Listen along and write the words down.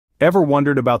Ever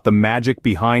wondered about the magic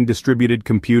behind distributed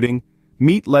computing?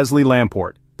 Meet Leslie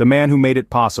Lamport, the man who made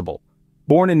it possible.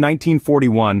 Born in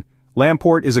 1941,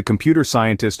 Lamport is a computer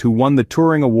scientist who won the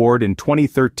Turing Award in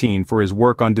 2013 for his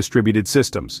work on distributed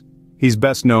systems. He's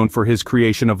best known for his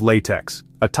creation of Latex,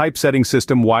 a typesetting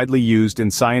system widely used in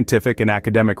scientific and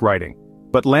academic writing.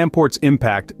 But Lamport's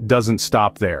impact doesn't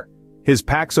stop there. His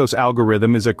Paxos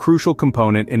algorithm is a crucial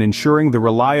component in ensuring the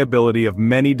reliability of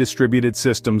many distributed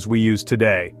systems we use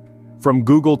today. From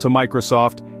Google to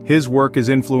Microsoft, his work is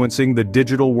influencing the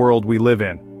digital world we live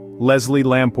in. Leslie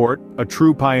Lamport, a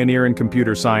true pioneer in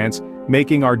computer science,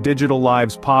 making our digital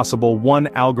lives possible one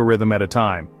algorithm at a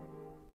time.